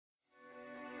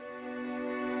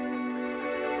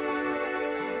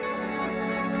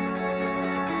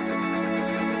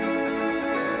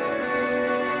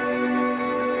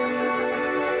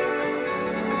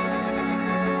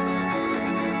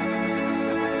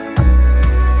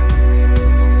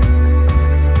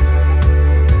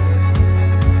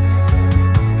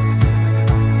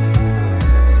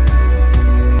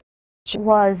She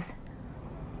was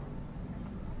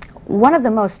one of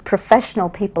the most professional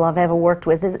people I've ever worked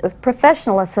with.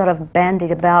 Professional is sort of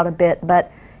bandied about a bit, but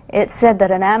it's said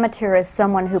that an amateur is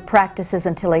someone who practices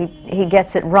until he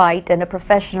gets it right, and a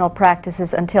professional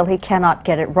practices until he cannot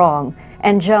get it wrong.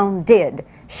 And Joan did.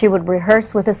 She would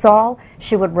rehearse with us all,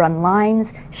 she would run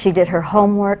lines, she did her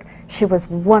homework, she was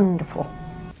wonderful.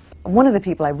 One of the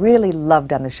people I really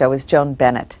loved on the show was Joan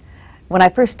Bennett. When I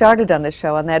first started on the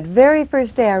show, on that very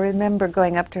first day, I remember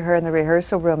going up to her in the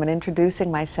rehearsal room and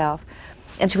introducing myself.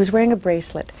 And she was wearing a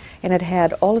bracelet, and it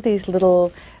had all of these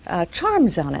little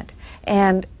charms on it.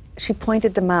 And she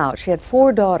pointed them out. She had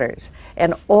 4 daughters,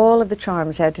 and all of the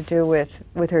charms had to do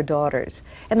with her daughters.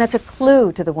 And that's a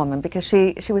clue to the woman, because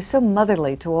she was so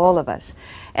motherly to all of us.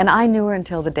 And I knew her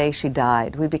until the day she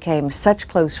died. We became such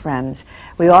close friends.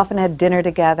 We often had dinner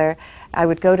together. I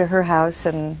would go to her house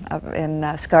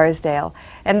in Scarsdale,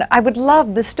 and I would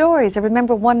love the stories. I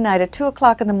remember one night at 2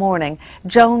 o'clock in the morning,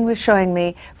 Joan was showing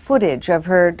me footage of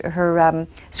her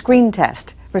screen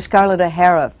test for Scarlett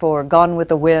O'Hara for Gone with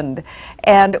the Wind,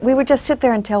 and we would just sit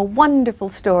there and tell wonderful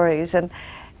stories, and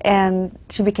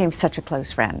she became such a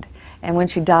close friend. And when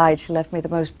she died, she left me the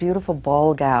most beautiful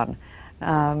ball gown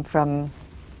from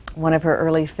one of her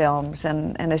early films,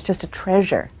 and it's just a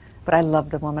treasure. But I love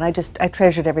the woman. I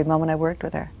treasured every moment I worked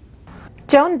with her.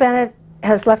 Joan Bennett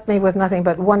has left me with nothing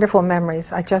but wonderful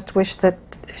memories. I just wish that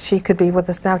she could be with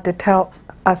us now to tell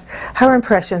us her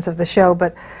impressions of the show,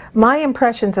 but my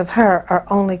impressions of her are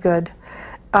only good.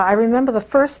 I remember the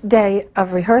first day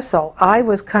of rehearsal, I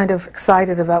was kind of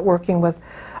excited about working with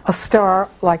a star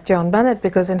like Joan Bennett,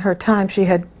 because in her time she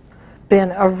had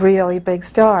been a really big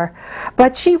star.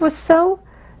 But she was so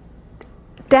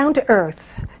down to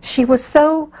earth. She was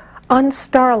so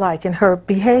unstar-like in her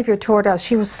behavior toward us.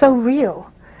 She was so real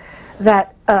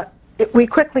that we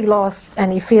quickly lost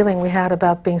any feeling we had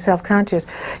about being self-conscious.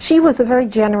 She was a very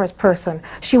generous person.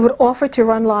 She would offer to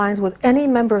run lines with any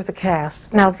member of the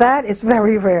cast. Now that is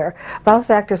very rare. Most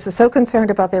actors are so concerned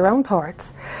about their own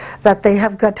parts that they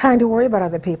have got time to worry about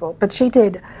other people. But she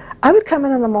did. I would come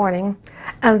in the morning,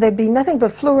 and there'd be nothing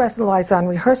but fluorescent lights on.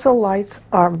 Rehearsal lights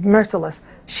are merciless.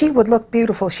 She would look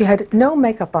beautiful. She had no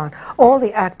makeup on. All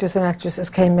the actors and actresses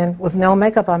came in with no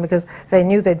makeup on because they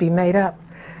knew they'd be made up.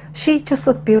 She just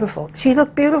looked beautiful. She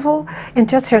looked beautiful in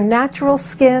just her natural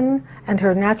skin and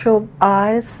her natural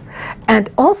eyes. And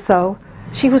also,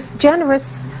 she was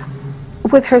generous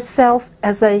with herself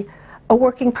as a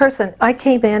working person. I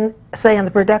came in, say, and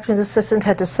the production assistant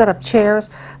had to set up chairs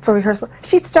for rehearsal.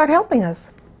 She'd start helping us.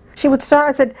 She would start,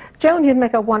 I said, Joan, you'd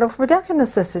make a wonderful production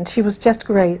assistant. She was just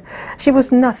great. She was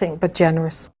nothing but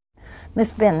generous.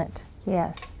 Miss Bennett,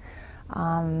 yes.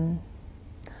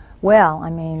 Well, I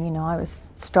mean, you know, I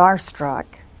was starstruck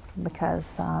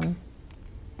because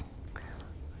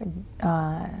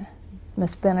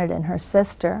Miss Bennett and her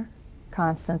sister,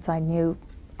 Constance, I knew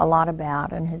a lot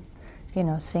about and had, you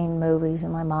know, seen movies,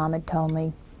 and my mom had told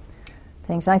me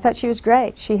things. And I thought she was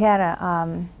great. She had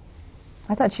a,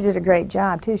 I thought she did a great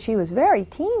job, too. She was very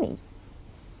teeny.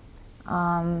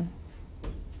 And,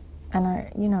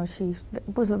 you know, she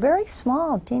was a very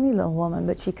small, teeny little woman,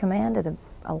 but she commanded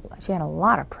she had a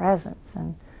lot of presence.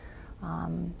 And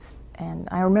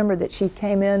I remember that she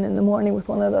came in the morning with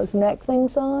one of those neck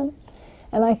things on,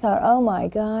 and I thought, oh my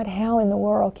God, how in the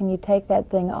world can you take that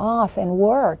thing off and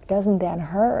work? Doesn't that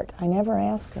hurt? I never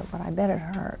asked her, but I bet it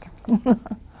hurt.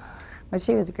 But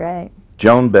she was great.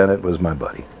 Joan Bennett was my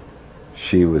buddy.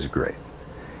 She was great.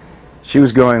 She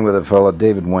was going with a fellow,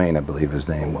 David Wayne, I believe his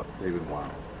name was. David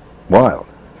Wild. Wild.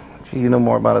 Gee, you know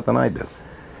more about it than I do.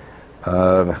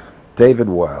 David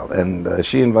Wild. And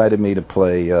she invited me to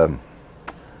play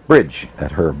bridge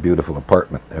at her beautiful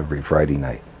apartment every Friday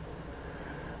night.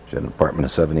 She had an apartment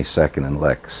at 72nd and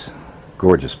Lex.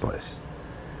 Gorgeous place.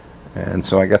 And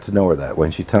so I got to know her that way.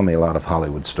 And she'd tell me a lot of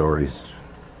Hollywood stories.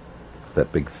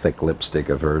 That big thick lipstick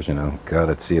of hers, you know. God,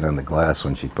 I'd see it on the glass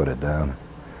when she put it down.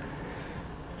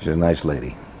 She's a nice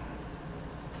lady.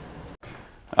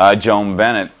 Joan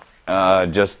Bennett,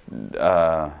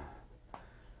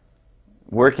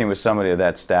 working with somebody of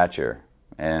that stature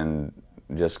and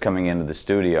just coming into the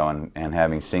studio and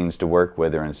having scenes to work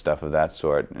with her and stuff of that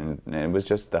sort. And it was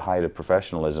just the height of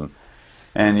professionalism.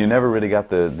 And you never really got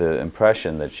the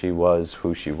impression that she was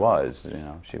who she was. You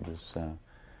know, she was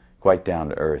quite down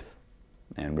to earth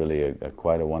and really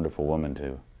quite a wonderful woman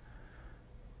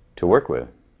to work with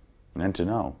and to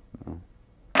know. You know.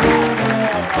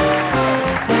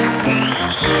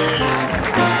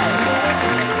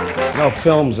 Well,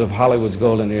 films of Hollywood's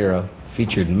golden era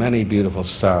featured many beautiful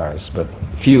stars, but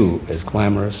few as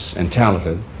glamorous and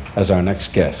talented as our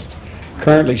next guest.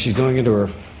 Currently, she's going into her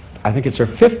I think it's her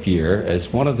 5th year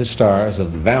as one of the stars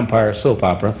of the vampire soap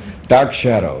opera, Dark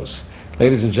Shadows.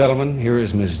 Ladies and gentlemen, here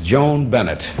is Miss Joan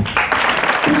Bennett.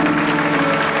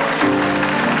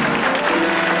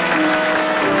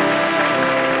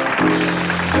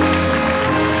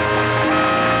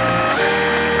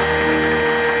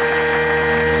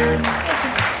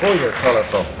 Oh, you're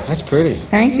colorful. That's pretty.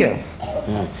 Thank you.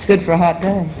 Yeah. It's good for a hot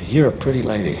day. You're a pretty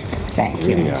lady. Thank you.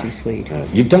 Really You're are. sweet.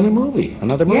 You've done a movie,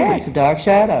 another movie. Yes, Dark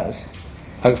Shadows.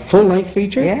 A full-length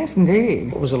feature? Yes,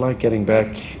 indeed. What was it like getting back?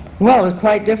 Well, it was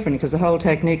quite different because the whole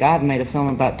technique, I've made a film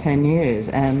about 10 years,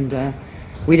 and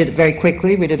we did it very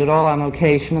quickly. We did it all on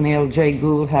location in the old J.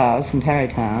 Gould house in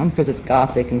Tarrytown because it's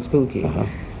gothic and spooky,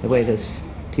 the way this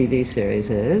TV series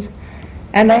is.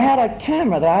 And they had a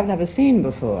camera that I've never seen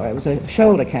before. It was a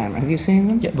shoulder camera. Have you seen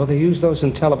them? Yeah, well, they use those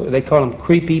in television. They call them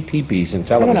creepy peepees in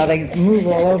television. I don't know, they move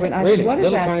all over. And I Really? said, what is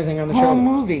Little that tiny thing on the home shoulder?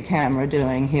 movie camera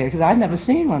doing here? Because I've never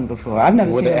seen one before. I've never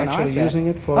Were seen they one on actually set. using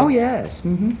it for? Oh, yes.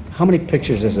 How many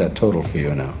pictures is that total for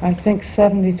you now? I think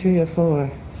 73 or 4.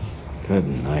 Good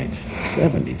night.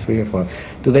 73 or 4.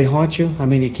 Do they haunt you? I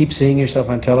mean, you keep seeing yourself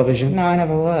on television? No, I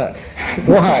never look.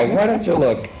 Why? Why don't you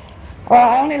look? Well,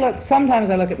 I only look, sometimes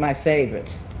I look at my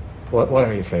favorites. What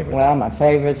are your favorites? Well, my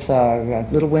favorites are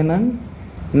Little Women,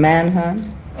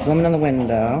 Manhunt, Woman in the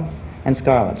Window, and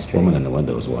Scarlet Street. Woman in the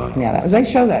Window as well. Yeah, they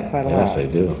show that quite a lot. Yes, they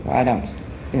do. I don't,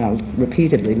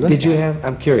 repeatedly look Did you at it. have,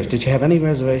 I'm curious, did you have any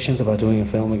reservations about doing a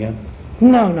film again?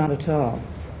 No, not at all.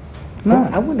 No.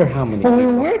 I wonder how many Well, we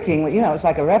were people- working, it's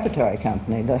like a repertory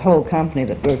company, the whole company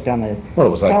that worked on the... Well, it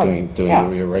was like television. doing Yeah.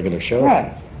 your regular show.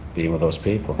 Right. Being with those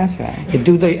people. That's right.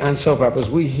 Do they, on soap operas,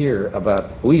 we hear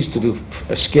about, we used to do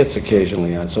skits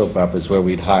occasionally on soap operas where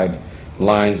we'd hide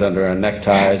lines under our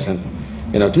neckties and,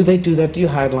 do they do that? Do you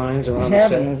hide lines around the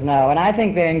set? Heavens, no. And I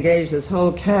think they engaged this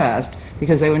whole cast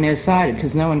because they were nearsighted,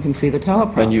 because no one can see the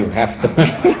teleprompter. Then you have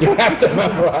to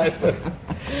memorize it.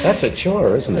 That's a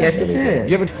chore, isn't it? Yes, it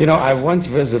is. I once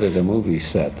visited a movie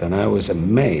set and I was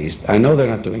amazed. I know they're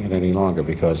not doing it any longer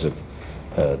because of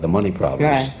the money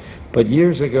problems. Right. But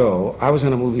years ago, I was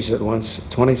on a movie set once,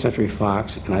 20th Century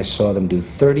Fox, and I saw them do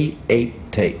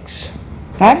 38 takes.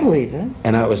 I believe it.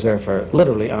 And I was there for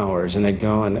literally hours, and they'd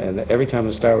go, and every time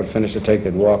the star would finish a take,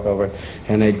 they'd walk over,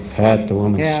 and they'd pat the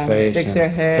woman's face. Fix and her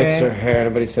hair. Fix her hair.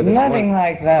 Everybody said, "This Nothing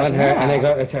like that. one hair," and they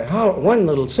go, one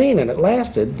little scene, and it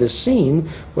lasted, the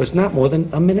scene was not more than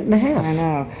a minute and a half. I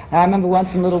know. I remember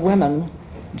once in Little Women,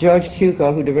 George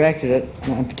Cukor, who directed it,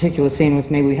 a particular scene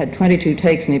with me, we had 22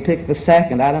 takes and he picked the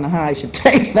second. I don't know how I should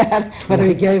take that, whether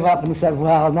he gave up and said,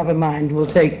 well, never mind, we'll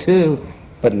take 2.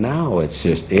 But now it's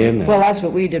just in. Well, that's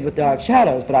what we did with Dark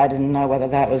Shadows, but I didn't know whether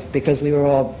that was because we were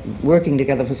all working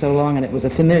together for so long and it was a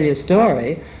familiar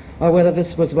story, or whether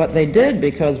this was what they did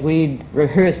because we'd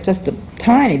rehearse just a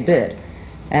tiny bit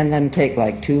and then take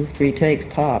like 2, 3 takes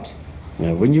tops.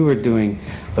 Now, when you were doing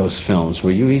those films,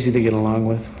 were you easy to get along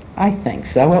with? I think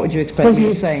so. What would you expect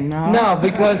me to say? No? No,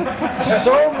 because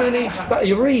so many,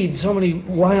 you read so many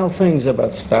wild things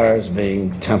about stars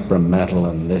being temperamental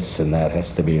and this and that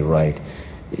has to be right.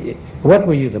 What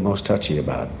were you the most touchy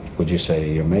about? Would you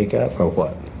say your makeup or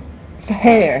what?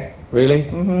 Hair. Really?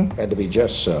 Mm-hmm. Had to be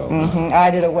just so. Mm-hmm. I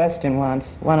did a Western once.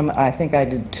 I think I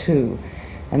did 2.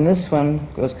 And this one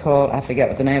was called, I forget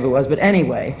what the name of it was, but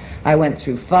anyway, I went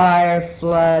through fire,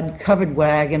 flood, covered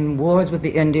wagon, wars with the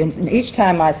Indians, and each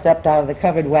time I stepped out of the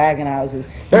covered wagon, I was as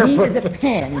neat as a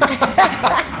pin. And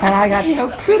I got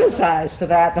so criticized for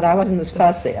that I wasn't as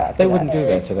fussy after They wouldn't do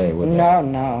that today, would they?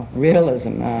 No.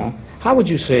 Realism, no. How would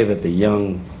you say that the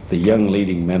young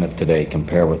leading men of today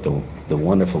compare with the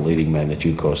wonderful leading men that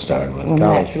you co-starred with? Well,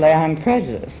 naturally, I'm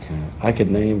prejudiced. I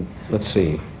could name, let's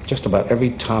see, just about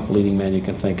every top leading man you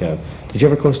can think of. Did you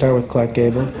ever co-star with Clark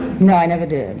Gable? No, I never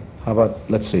did. How about,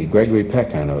 let's see, Gregory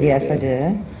Peck, I know you Yes, did. I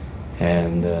did.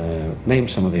 And name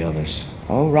some of the others.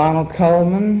 Oh, Ronald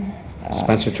Coleman.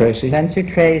 Spencer Tracy? Spencer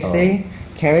Tracy.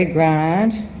 Cary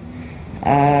Grant.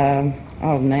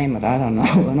 Name it, I don't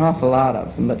know, an awful lot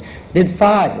of them, but did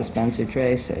 5 with Spencer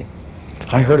Tracy.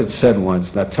 I heard it said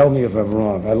once, now tell me if I'm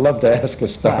wrong. I love to ask a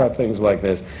star things like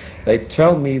this. They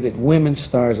tell me that women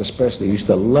stars especially used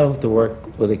to love to work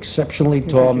with exceptionally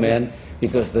tall men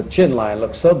because the chin line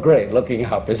looks so great looking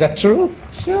up. Is that true?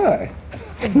 Sure.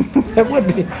 That would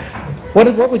be.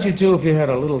 What would you do if you had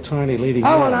a little tiny leading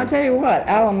man? Oh, and I'll tell you what,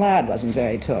 Alan Ladd wasn't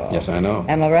very tall. Yes, I know.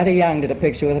 And Loretta Young did a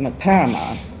picture with him at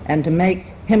Paramount, and to make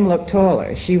him look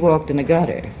taller, she walked in a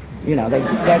gutter. They dug it.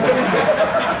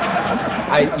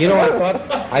 You know,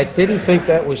 I didn't think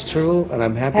that was true, and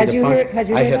I'm happy to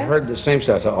find. I had heard the same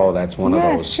stuff. I thought, oh, that's one of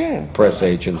those press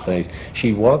agent things.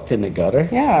 She walked in the gutter.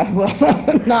 Yeah, well,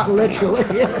 not literally.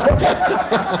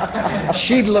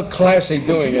 She'd look classy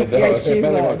doing it, though. Yes, she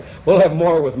would. We'll have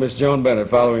more with Miss Joan Bennett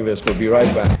following this. We'll be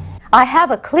right back. I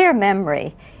have a clear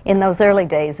memory in those early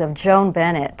days of Joan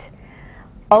Bennett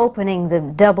opening the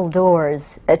double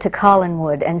doors to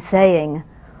Collinwood and saying,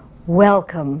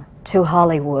 "Welcome to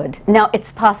Hollywood." Now,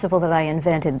 it's possible that I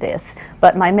invented this,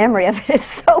 but my memory of it is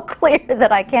so clear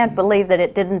that I can't believe that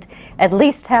it didn't at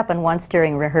least happen once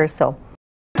during rehearsal.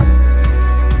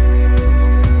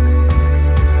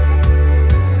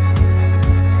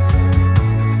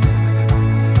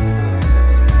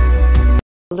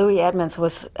 Louis Edmonds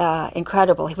was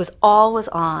incredible. He was always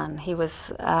on. He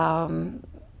was, you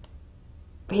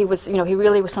know, he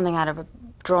really was something out of a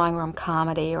drawing room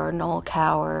comedy or Noel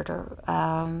Coward, or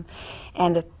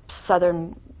and the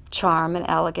Southern charm and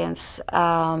elegance.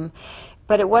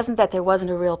 But it wasn't that there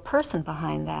wasn't a real person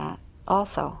behind that.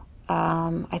 Also,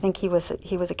 I think he was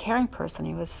a caring person.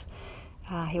 He was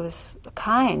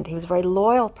kind. He was a very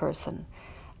loyal person.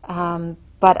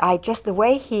 But the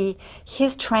way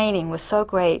his training was so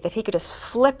great that he could just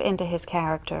flip into his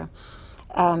character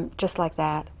just like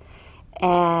that.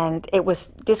 And it was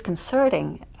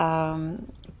disconcerting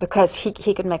because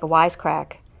he could make a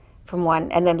wisecrack from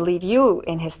one and then leave you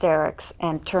in hysterics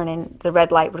and the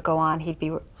red light would go on, he'd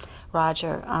be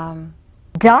Roger.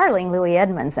 Darling Louis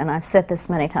Edmonds, and I've said this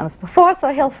many times before,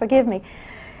 so he'll forgive me.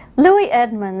 Louis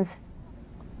Edmonds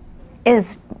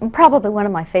is probably one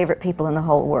of my favorite people in the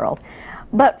whole world.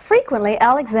 But frequently,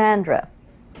 Alexandra,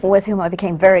 with whom I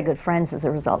became very good friends as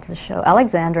a result of the show,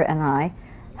 Alexandra and I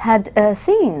had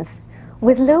scenes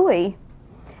with Louis,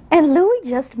 and Louis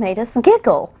just made us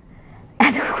giggle.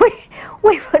 And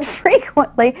we would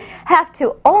frequently have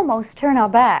to almost turn our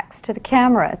backs to the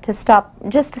camera to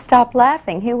stop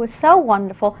laughing. He was so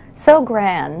wonderful, so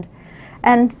grand,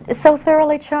 and so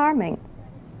thoroughly charming.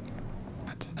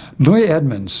 Louis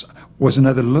Edmonds was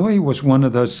another. Louis was one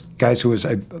of those guys who was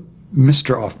a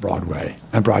Mr. Off-Broadway.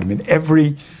 I mean,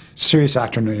 every serious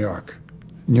actor in New York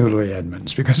knew Louis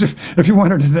Edmonds, because if you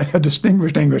wanted a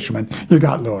distinguished Englishman, you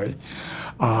got Louis.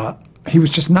 He was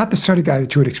just not the sort of guy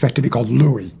that you would expect to be called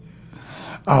Louis.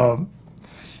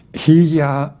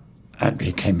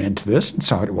 He came into this and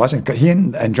saw what it was. And he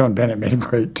and Joan Bennett made a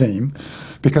great team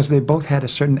because they both had a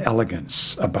certain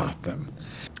elegance about them.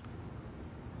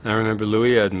 I remember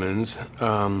Louis Edmonds.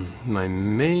 My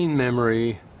main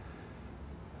memory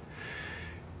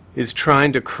is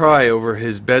trying to cry over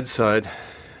his bedside.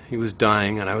 He was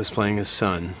dying, and I was playing his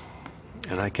son.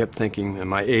 And I kept thinking, and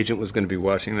my agent was going to be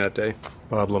watching that day,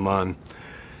 Bob Lamont,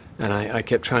 and I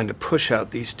kept trying to push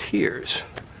out these tears.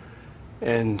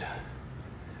 And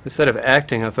instead of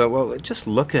acting, I thought, well, just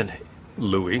look at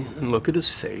Louis and look at his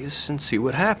face and see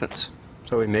what happens.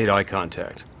 So we made eye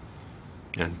contact.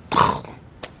 And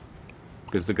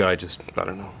because the guy just, I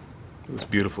don't know, it was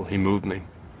beautiful. He moved me.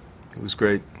 It was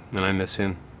great, and I miss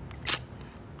him.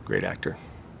 Great actor.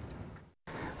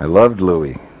 I loved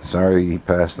Louis. Sorry he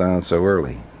passed on so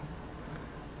early.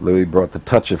 Louis brought the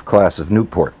touch of class of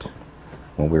Newport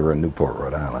when we were in Newport,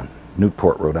 Rhode Island.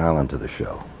 Newport, Rhode Island to the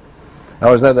show. I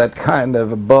always had that kind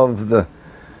of above the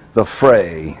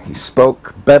fray. He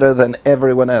spoke better than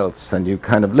everyone else, and you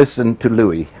kind of listened to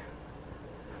Louis.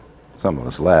 Some of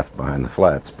us laughed behind the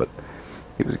flats, but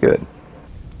he was good.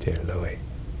 Dear Louis,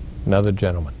 another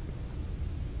gentleman.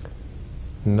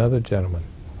 Another gentleman.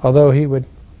 Although he would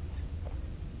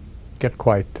get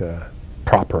quite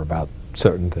proper about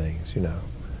certain things, you know.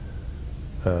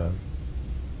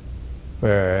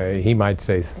 Where he might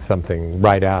say something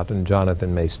right out and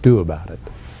Jonathan may stew about it,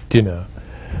 you know.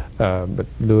 But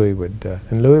Louis would,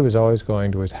 and Louis was always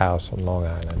going to his house on Long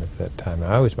Island at that time.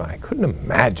 I couldn't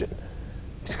imagine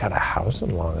he's got a house on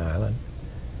Long Island.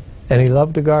 And he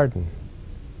loved a garden.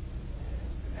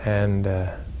 And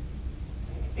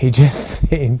he just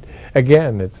seemed,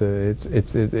 again, it's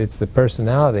the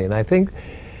personality, and I think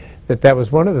that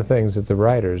was one of the things that the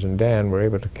writers and Dan were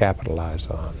able to capitalize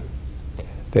on.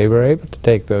 They were able to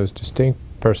take those distinct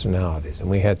personalities, and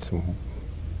we had some,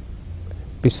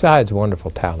 besides wonderful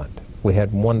talent, we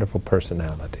had wonderful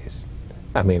personalities.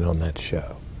 I mean, on that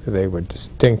show, they were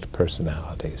distinct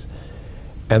personalities,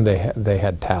 and they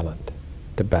had talent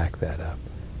to back that up.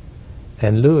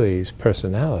 And Louis'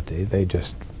 personality, they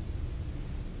just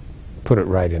put it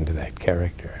right into that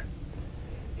character.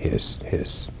 His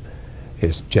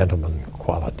gentleman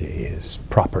quality, his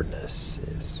properness,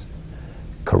 his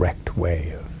correct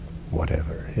way of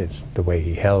whatever, the way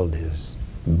he held his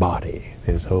body,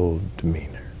 his whole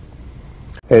demeanor.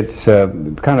 It's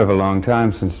kind of a long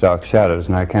time since Dark Shadows,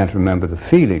 and I can't remember the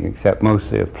feeling except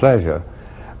mostly of pleasure,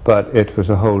 but it was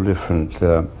a whole different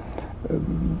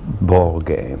ball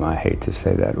game. I hate to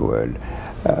say that word,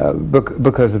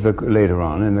 because of the later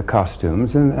on in the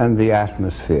costumes and the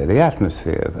atmosphere. The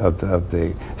atmosphere of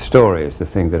the story is the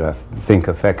thing that I think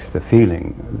affects the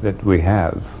feeling that we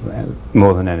have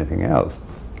more than anything else.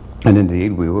 And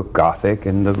indeed, we were gothic,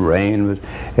 and the rain was,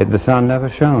 the sun never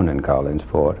shone in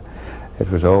Collinsport. It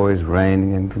was always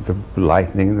raining, and the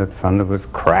lightning and the thunder was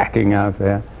cracking out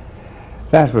there.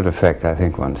 That would affect, I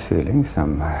think, one's feelings,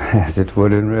 as it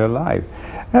would in real life.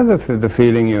 And the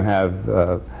feeling you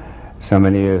have so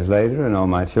many years later in All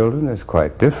My Children is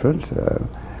quite different.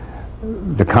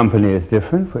 The company is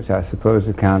different, which I suppose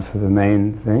accounts for the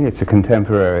main thing. It's a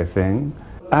contemporary thing.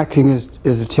 Acting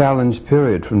is a challenge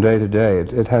period from day to day.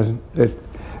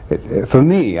 For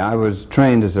me, I was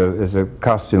trained as a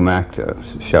costume actor,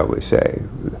 shall we say.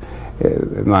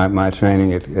 My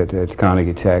training at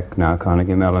Carnegie Tech, now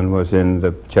Carnegie Mellon, was in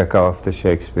the Chekhov, the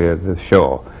Shakespeare, the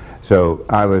Shaw. So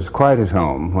I was quite at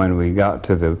home when we got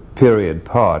to the period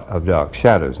part of Dark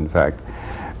Shadows. In fact,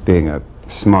 being a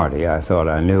smarty, I thought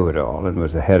I knew it all and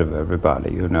was ahead of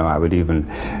everybody. You know, I would even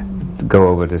go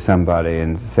over to somebody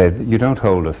and say, you don't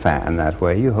hold a fan that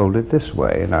way, you hold it this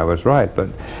way. And I was right, but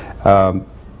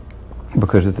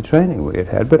because of the training we had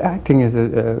had. But acting is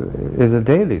a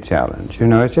daily challenge. You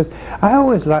know, it's just, I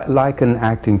always liken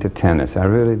acting to tennis, I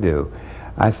really do.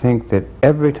 I think that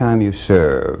every time you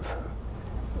serve,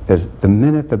 the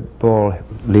minute the ball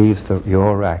leaves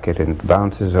your racket and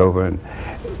bounces over, and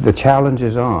the challenge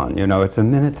is on. You know, it's a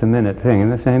minute-to-minute thing,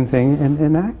 and the same thing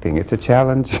in acting. It's a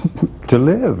challenge to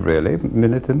live, really,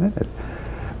 minute to minute,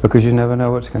 because you never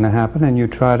know what's going to happen, and you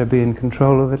try to be in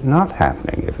control of it not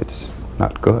happening if it's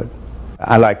not good.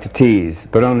 I like to tease,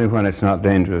 but only when it's not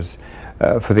dangerous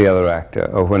for the other actor,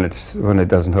 or when it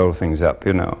doesn't hold things up,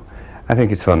 you know. I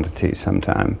think it's fun to tease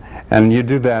sometime. And you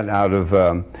do that out of,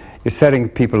 you're setting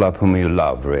people up whom you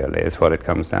love, really, is what it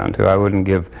comes down to. I wouldn't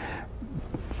give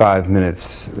 5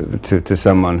 minutes to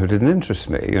someone who didn't interest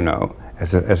me, you know,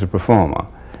 as a performer.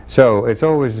 So it's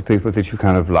always the people that you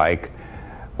kind of like,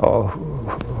 or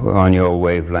on your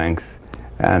wavelength.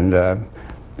 And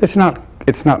it's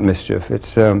not mischief,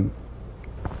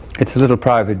 it's a little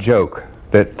private joke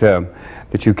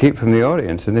that you keep from the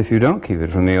audience, and if you don't keep it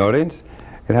from the audience,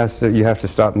 you have to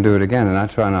stop and do it again, and I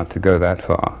try not to go that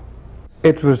far.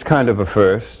 It was kind of a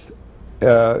first.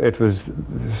 It was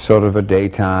sort of a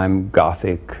daytime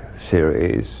Gothic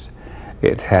series.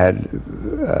 It had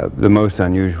the most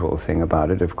unusual thing about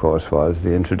it, of course, was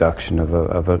the introduction of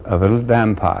a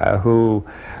vampire who,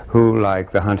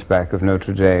 like the Hunchback of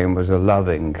Notre Dame, was a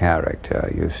loving character,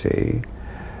 you see.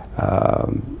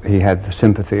 He had the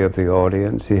sympathy of the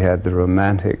audience. He had the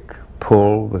romantic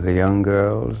pull with the young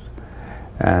girls,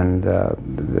 and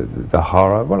the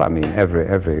horror. Well, I mean,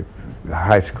 every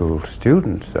high school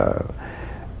student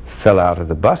fell out of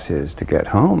the buses to get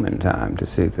home in time to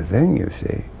see the thing, you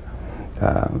see.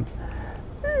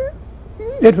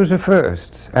 It was a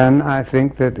first, and I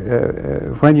think that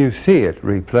when you see it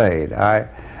replayed,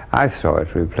 I saw it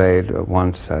replayed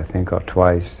once, I think, or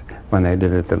twice when they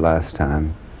did it the last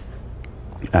time.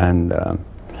 And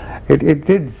it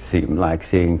did seem like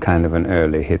seeing kind of an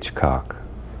early Hitchcock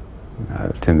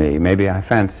to me. Maybe I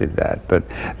fancied that, but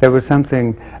there was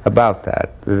something about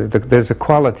that. There's a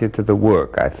quality to the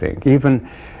work, I think. Even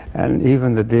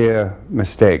the dear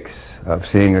mistakes of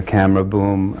seeing a camera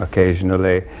boom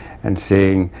occasionally and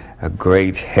seeing a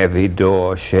great heavy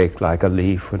door shake like a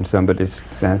leaf when somebody's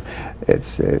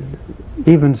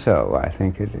even so, I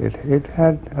think it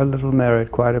had a little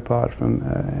merit quite apart from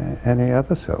any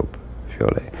other soap,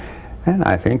 surely. And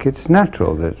I think it's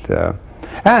natural that,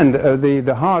 and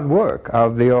the hard work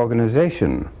of the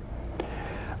organization,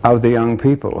 of the young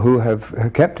people who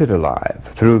have kept it alive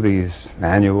through these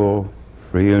annual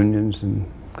reunions and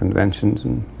conventions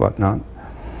and whatnot.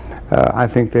 I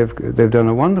think they've done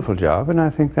a wonderful job, and I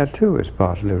think that too is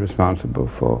partly responsible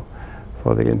for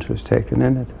the interest taken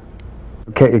in it.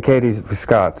 Katie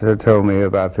Scott told me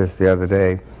about this the other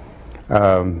day.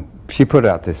 She put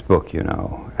out this book, you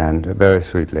know, and very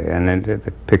sweetly, and then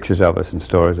the pictures of us and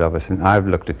stories of us, and I've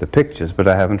looked at the pictures, but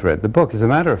I haven't read the book. As a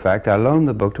matter of fact, I loaned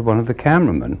the book to one of the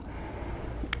cameramen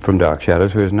from Dark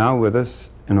Shadows, who is now with us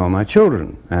in All My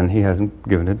Children, and he hasn't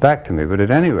given it back to me. But at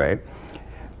any rate,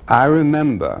 I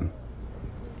remember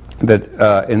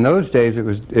that in those days it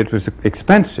was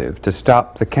expensive to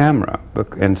stop the camera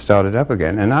and start it up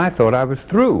again, and I thought I was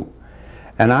through.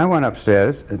 And I went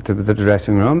upstairs to the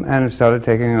dressing room and started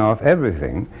taking off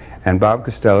everything, and Bob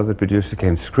Costello, the producer,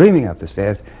 came screaming up the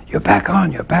stairs, "You're back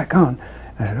on, you're back on."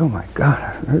 I said, oh my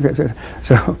God.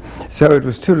 So it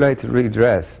was too late to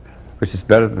redress, which is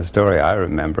better than the story I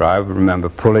remember. I remember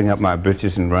pulling up my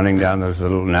breeches and running down those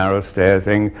little narrow stairs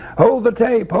saying, hold the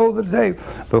tape, hold the tape.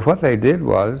 But what they did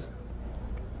was,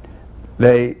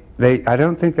 I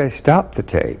don't think they stopped the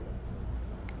tape,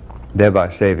 thereby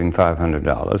saving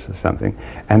 $500 or something,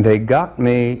 and they got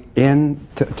me in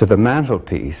to the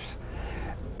mantelpiece,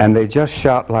 and they just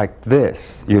shot like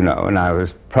this, you know, and I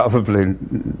was probably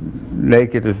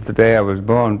naked as the day I was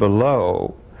born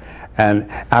below,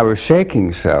 and I was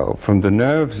shaking so from the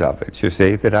nerves of it, you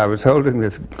see, that I was holding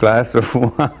this glass of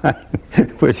wine,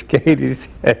 which Katie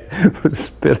said was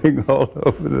spilling all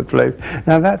over the place.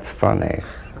 Now that's funny.